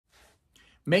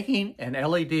Making an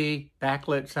LED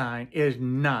backlit sign is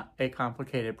not a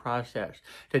complicated process.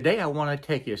 Today I want to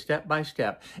take you step by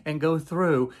step and go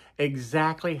through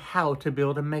exactly how to be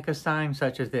able to make a sign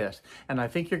such as this. And I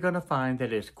think you're going to find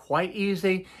that it's quite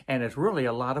easy and it's really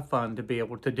a lot of fun to be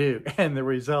able to do. And the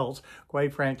results,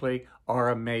 quite frankly, are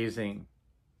amazing.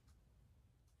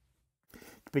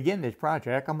 To begin this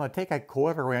project, I'm going to take a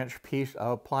 1/4" piece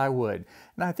of plywood.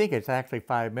 And I think it's actually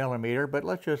 5mm, but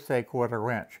let's just say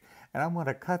 1/4". And I'm going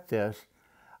to cut this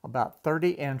about 30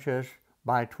 inches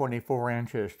by 24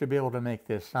 inches to be able to make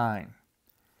this sign.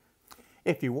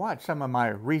 If you watch some of my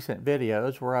recent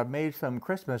videos where I've made some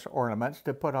Christmas ornaments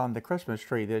to put on the Christmas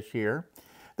tree this year,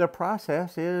 the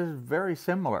process is very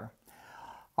similar.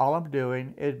 All I'm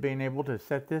doing is being able to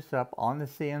set this up on the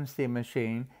CNC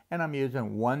machine, and I'm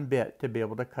using 1 bit to be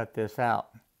able to cut this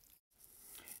out.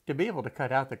 To be able to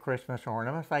cut out the Christmas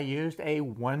ornaments, I used a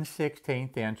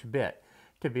 1/16 inch bit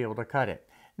to be able to cut it.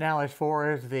 Now, as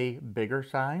far as the bigger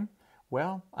sign,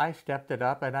 well, I stepped it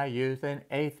up and I used an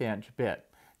 1/8 inch bit.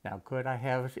 Now, could I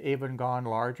have even gone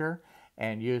larger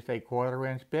and used a 1/4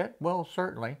 inch bit? Well,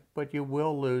 certainly, but you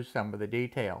will lose some of the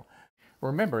detail.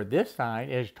 Remember, this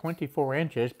sign is 24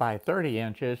 inches by 30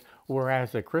 inches,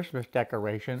 whereas the Christmas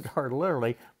decorations are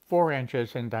literally 4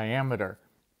 inches in diameter.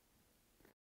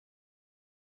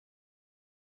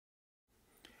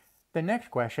 The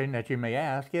next question that you may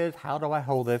ask is, how do I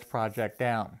hold this project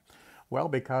down? Well,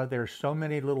 because there's so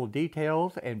many little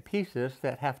details and pieces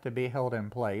that have to be held in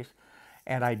place,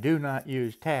 and I do not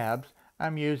use tabs,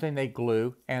 I'm using the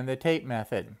glue and the tape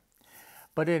method.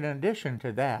 But in addition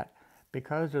to that,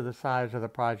 because of the size of the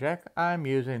project, I'm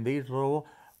using these little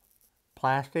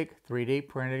plastic 3D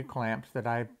printed clamps that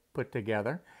I put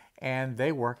together, and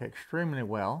they work extremely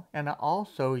well. And I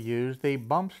also use the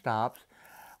bump stops,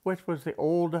 which was the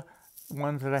old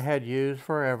ones that I had used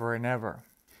forever and ever.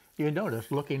 You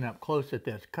notice, looking up close at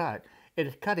this cut, it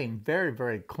is cutting very,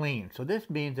 very clean. So this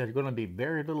means there's going to be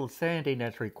very little sanding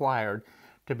that's required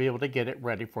to be able to get it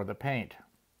ready for the paint.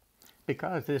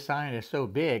 Because this sign is so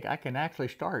big, I can actually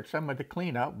start some of the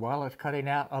cleanup while it's cutting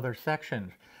out other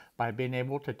sections by being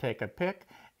able to take a pick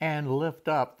and lift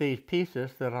up these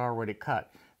pieces that are already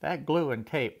cut. That glue and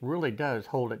tape really does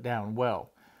hold it down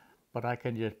well. But I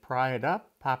can just pry it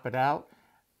up, pop it out,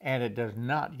 and it does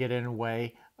not get in the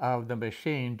way of the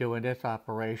machine doing this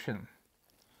operation.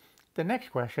 The next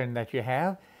question that you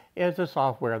have is the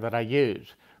software that I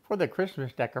use. For the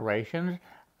Christmas decorations,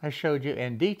 I showed you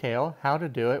in detail how to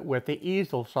do it with the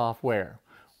easel software.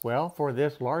 Well, for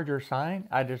this larger sign,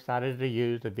 I decided to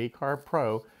use the VCarve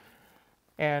Pro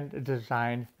and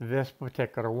design this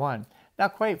particular one. Now,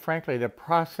 quite frankly, the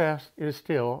process is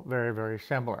still very, very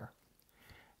similar.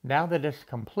 Now that it's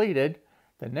completed,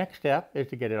 the next step is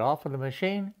to get it off of the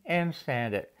machine and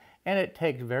sand it. And it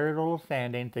takes very little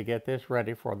sanding to get this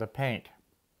ready for the paint.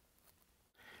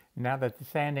 Now that the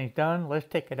sanding's done, let's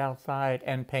take it outside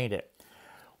and paint it.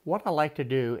 What I like to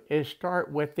do is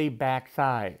start with the back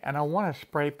side, and I want to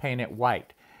spray paint it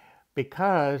white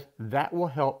because that will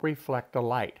help reflect the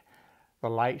light. The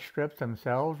light strips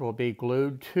themselves will be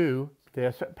glued to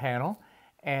this panel,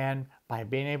 and by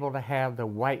being able to have the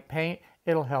white paint,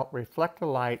 it'll help reflect the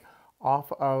light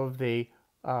off of the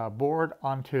board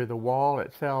onto the wall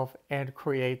itself and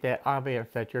create that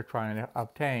ambiance that you're trying to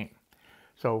obtain.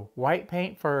 So white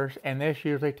paint first, and this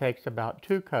usually takes about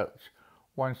 2 coats.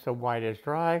 Once the white is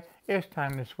dry, it's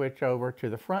time to switch over to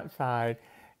the front side,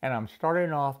 and I'm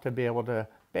starting off to be able to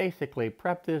basically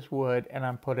prep this wood, and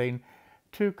I'm putting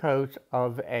 2 coats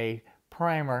of a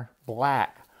primer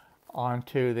black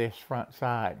onto this front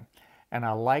side. And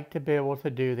I like to be able to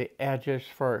do the edges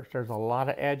first. There's a lot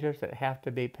of edges that have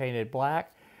to be painted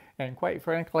black, and quite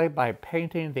frankly, by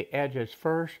painting the edges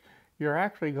first, you're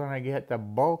actually going to get the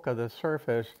bulk of the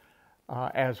surface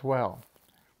as well.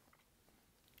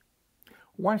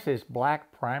 Once this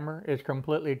black primer is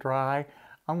completely dry,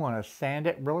 I'm going to sand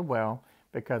it really well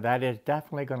because that is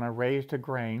definitely going to raise the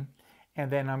grain,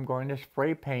 and then I'm going to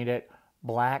spray paint it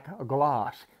black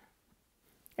gloss.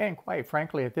 And quite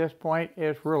frankly, at this point,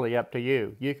 it's really up to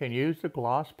you. You can use the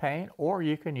gloss paint or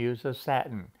you can use the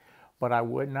satin, but I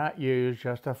would not use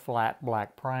just a flat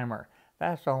black primer.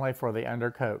 That's only for the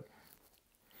undercoat.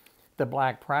 The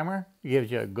black primer gives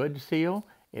you a good seal,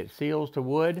 it seals the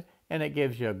wood, and it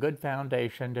gives you a good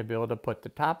foundation to be able to put the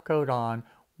top coat on,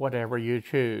 whatever you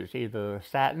choose, either the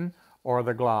satin or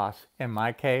the gloss. In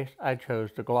my case, I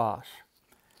chose the gloss.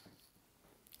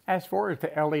 As far as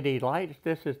the LED lights,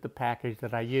 this is the package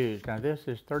that I use. Now this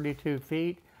is 32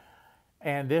 feet,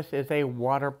 and this is a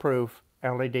waterproof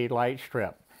LED light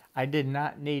strip. I did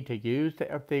not need to use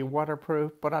the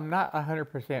waterproof, but I'm not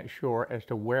 100% sure as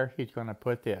to where he's going to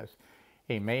put this.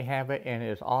 He may have it in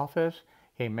his office,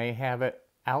 he may have it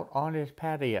out on his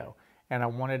patio, and I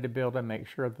wanted to be able to make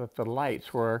sure that the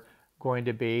lights were going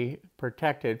to be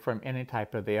protected from any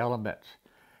type of the elements.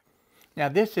 Now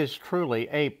this is truly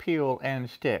a peel and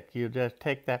stick. You just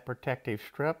take that protective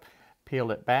strip,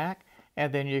 peel it back,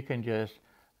 and then you can just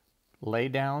lay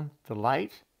down the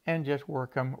lights and just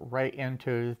work them right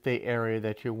into the area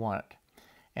that you want.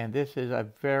 And this is a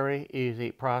very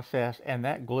easy process, and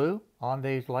that glue on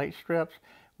these light strips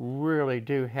really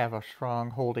do have a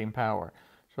strong holding power,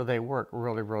 so they work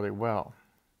really, really well.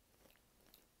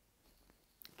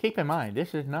 Keep in mind,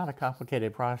 this is not a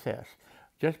complicated process.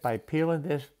 Just by peeling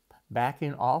this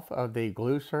backing off of the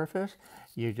glue surface,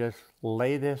 you just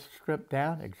lay this strip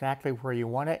down exactly where you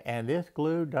want it, and this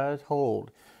glue does hold.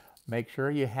 Make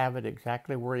sure you have it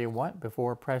exactly where you want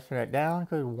before pressing it down,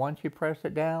 because once you press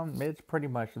it down, it's pretty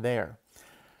much there.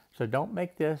 So don't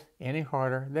make this any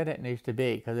harder than it needs to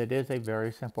be, because it is a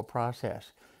very simple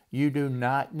process. You do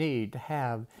not need to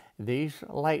have these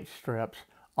light strips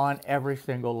on every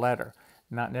single letter.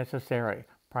 Not necessary.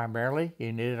 Primarily,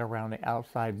 you need it around the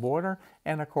outside border,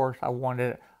 and of course, I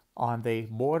wanted it on the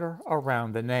border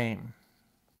around the name.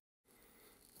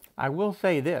 I will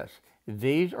say this.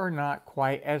 These are not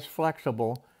quite as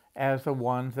flexible as the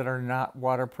ones that are not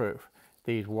waterproof.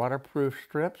 These waterproof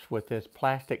strips with this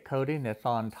plastic coating that's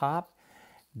on top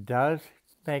does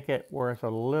make it where it's a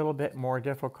little bit more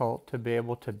difficult to be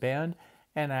able to bend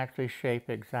and actually shape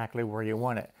exactly where you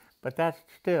want it. But that's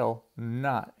still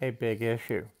not a big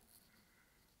issue.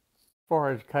 As far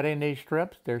as cutting these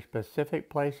strips, there's specific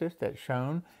places that's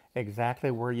shown exactly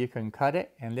where you can cut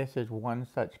it, and this is one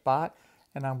such spot,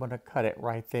 and I'm going to cut it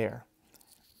right there.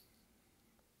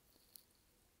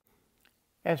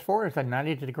 As far as the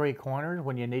 90-degree corners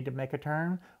when you need to make a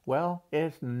turn, well,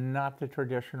 it's not the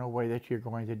traditional way that you're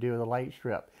going to do the light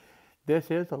strip.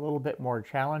 This is a little bit more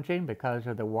challenging because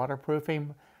of the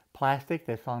waterproofing plastic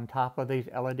that's on top of these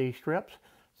LED strips.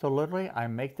 So literally, I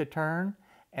make the turn,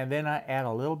 and then I add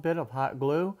a little bit of hot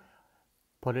glue,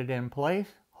 put it in place,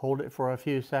 hold it for a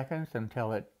few seconds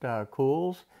until it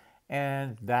cools,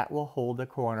 and that will hold the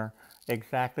corner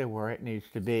exactly where it needs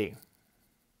to be.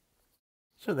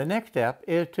 So the next step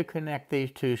is to connect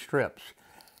these two strips.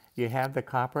 You have the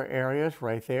copper areas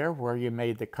right there where you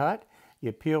made the cut.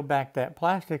 You peel back that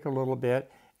plastic a little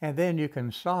bit, and then you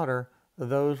can solder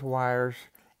those wires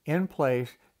in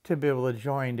place to be able to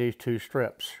join these two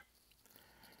strips.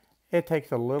 It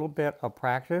takes a little bit of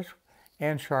practice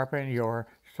and sharpen your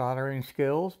soldering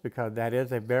skills, because that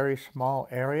is a very small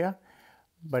area,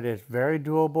 but it's very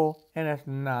doable and it's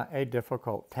not a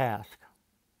difficult task.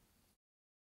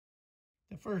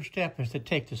 The first step is to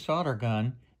take the solder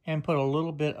gun and put a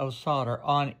little bit of solder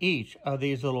on each of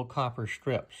these little copper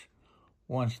strips.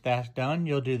 Once that's done,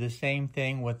 you'll do the same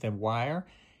thing with the wire,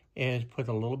 is put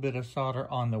a little bit of solder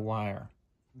on the wire.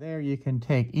 There you can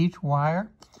take each wire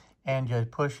and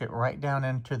just push it right down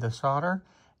into the solder,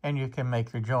 and you can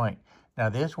make your joint. Now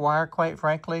this wire, quite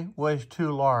frankly, was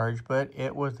too large, but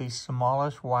it was the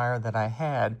smallest wire that I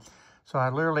had, so I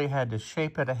literally had to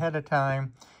shape it ahead of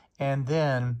time and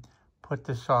then put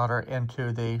the solder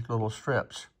into these little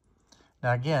strips.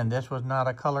 Now again, this was not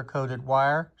a color-coded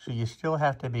wire, so you still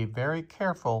have to be very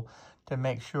careful to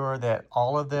make sure that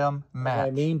all of them match. What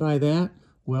I mean by that?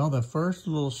 Well, the first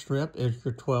little strip is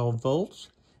your 12 volts,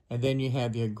 and then you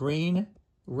have your green,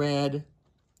 red,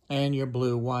 and your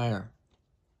blue wire.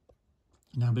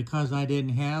 Now because I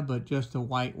didn't have but just a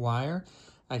white wire,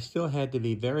 I still had to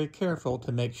be very careful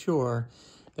to make sure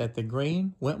that the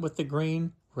green went with the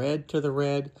green, red to the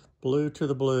red, blue to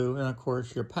the blue, and of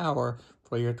course your power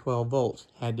for your 12 volts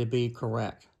had to be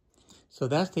correct. So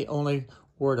that's the only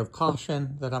word of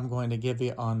caution that I'm going to give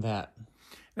you on that.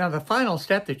 Now the final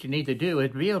step that you need to do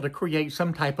is be able to create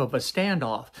some type of a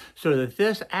standoff so that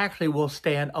this actually will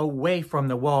stand away from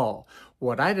the wall.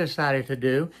 What I decided to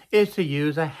do is to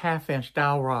use a 1/2-inch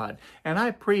dowel rod, and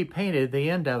I pre-painted the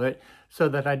end of it so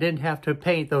that I didn't have to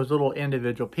paint those little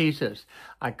individual pieces.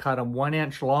 I cut them 1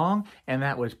 inch long, and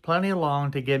that was plenty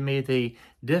long to give me the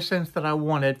distance that I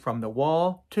wanted from the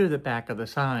wall to the back of the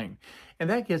sign. And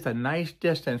that gives a nice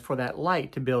distance for that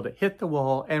light to be able to hit the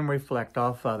wall and reflect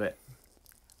off of it.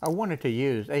 I wanted to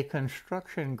use a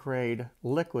construction grade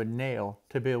liquid nail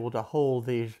to be able to hold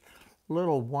these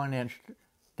little 1-inch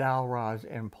dowel rods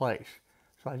in place.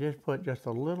 So I just put just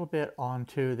a little bit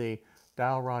onto the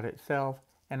dowel rod itself,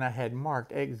 and I had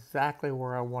marked exactly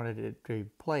where I wanted it to be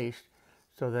placed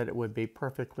so that it would be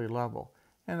perfectly level.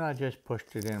 And I just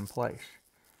pushed it in place.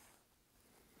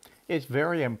 it's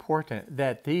very important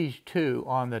that these two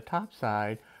on the top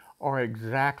side are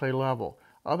exactly level.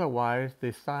 Otherwise,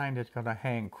 the sign is going to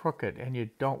hang crooked, and you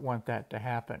don't want that to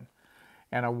happen.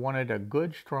 And I wanted a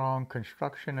good, strong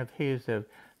construction adhesive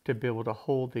to be able to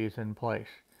hold these in place.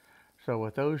 So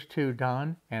with those two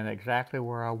done and exactly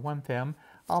where I want them,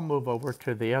 I'll move over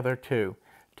to the other two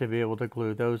to be able to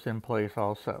glue those in place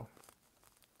also.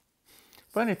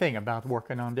 Funny thing about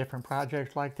working on different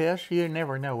projects like this, you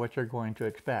never know what you're going to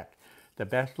expect. The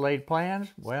best laid plans,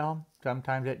 well,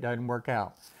 sometimes it doesn't work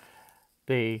out.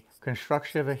 The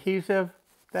construction adhesive,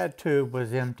 that tube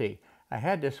was empty. I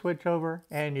had to switch over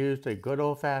and use the good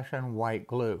old-fashioned white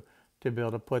glue to be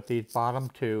able to put these bottom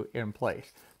two in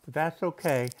place. But that's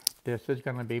okay, this is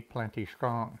going to be plenty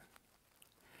strong.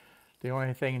 The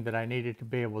only thing that I needed to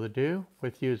be able to do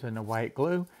with using the white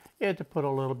glue is to put a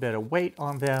little bit of weight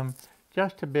on them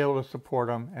just to be able to support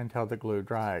them until the glue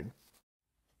dried.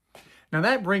 Now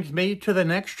that brings me to the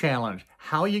next challenge.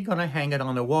 How are you going to hang it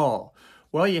on the wall?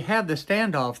 Well, you have the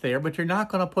standoff there, but you're not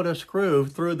going to put a screw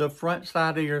through the front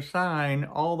side of your sign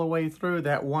all the way through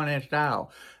that 1-inch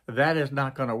dowel. That is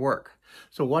not going to work.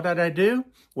 So what did I do?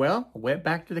 Well, I went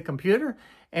back to the computer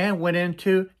and went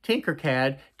into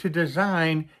Tinkercad to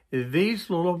design these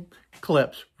little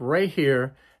clips right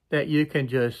here that you can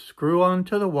just screw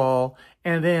onto the wall,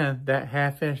 and then that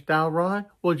 1/2-inch dowel rod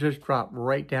will just drop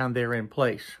right down there in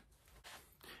place.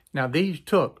 Now these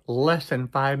took less than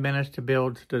 5 minutes to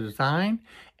build to design,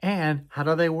 and how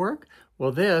do they work?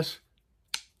 Well, this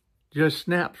just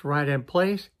snaps right in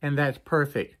place, and that's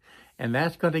perfect. And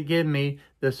that's going to give me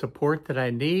the support that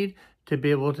I need to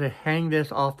be able to hang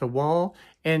this off the wall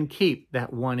and keep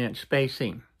that 1-inch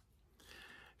spacing.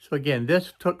 So again,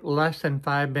 this took less than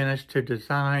 5 minutes to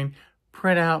design.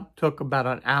 Print out took about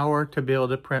an hour to be able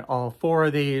to print all 4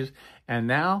 of these. And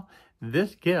now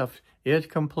this gift is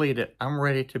completed. I'm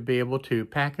ready to be able to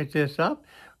package this up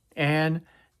and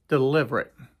deliver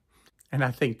it. And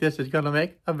I think this is going to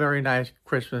make a very nice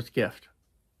Christmas gift.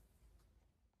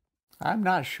 I'm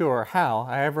not sure how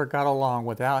I ever got along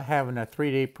without having a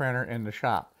 3D printer in the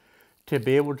shop. To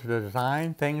be able to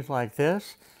design things like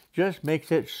this just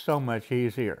makes it so much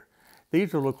easier.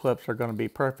 These little clips are going to be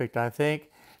perfect, I think,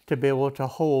 to be able to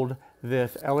hold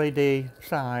this LED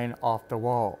sign off the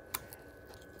wall.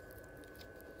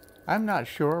 I'm not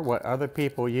sure what other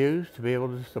people use to be able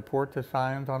to support the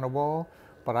signs on the wall,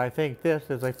 but I think this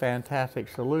is a fantastic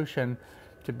solution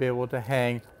to be able to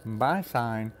hang my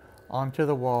sign onto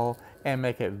the wall and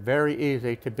make it very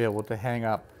easy to be able to hang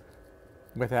up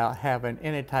without having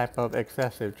any type of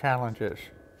excessive challenges.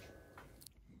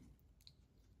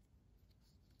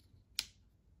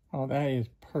 Oh, that is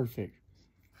perfect.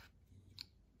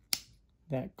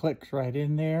 That clicks right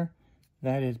in there.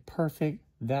 That is perfect.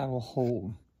 That'll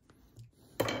hold.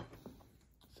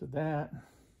 So that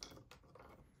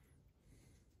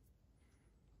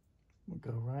will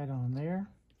go right on there.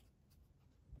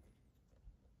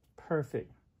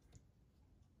 Perfect.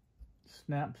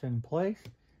 Snaps in place.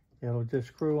 It'll just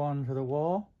screw onto the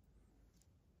wall.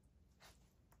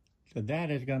 So that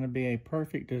is going to be a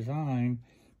perfect design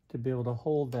to be able to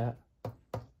hold that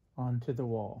onto the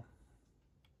wall.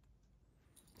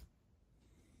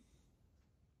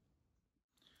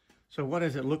 So what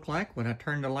does it look like when I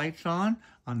turn the lights on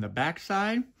the back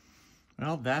side?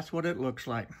 Well, that's what it looks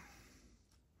like.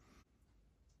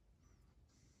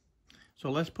 So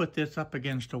let's put this up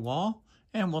against the wall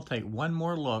and we'll take one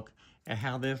more look at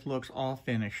how this looks all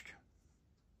finished.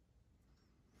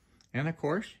 And of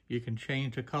course, you can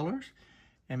change the colors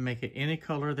and make it any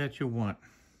color that you want.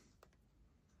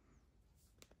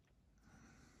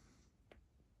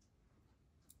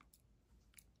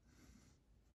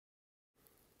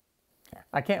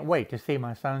 I can't wait to see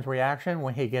my son's reaction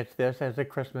when he gets this as a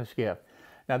Christmas gift.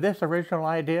 Now this original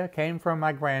idea came from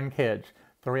my grandkids.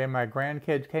 3 of my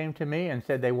grandkids came to me and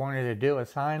said they wanted to do a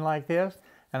sign like this,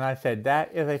 and I said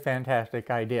that is a fantastic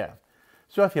idea.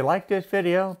 So if you like this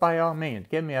video, by all means,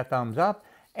 give me a thumbs up,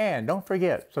 and don't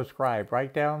forget, subscribe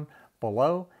right down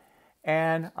below,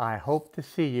 and I hope to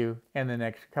see you in the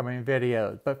next coming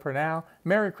videos. But for now,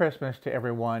 Merry Christmas to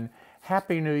everyone.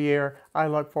 Happy New Year. I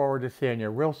look forward to seeing you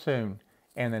real soon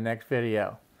in the next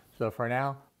video. So for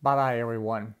now, bye-bye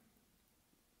everyone.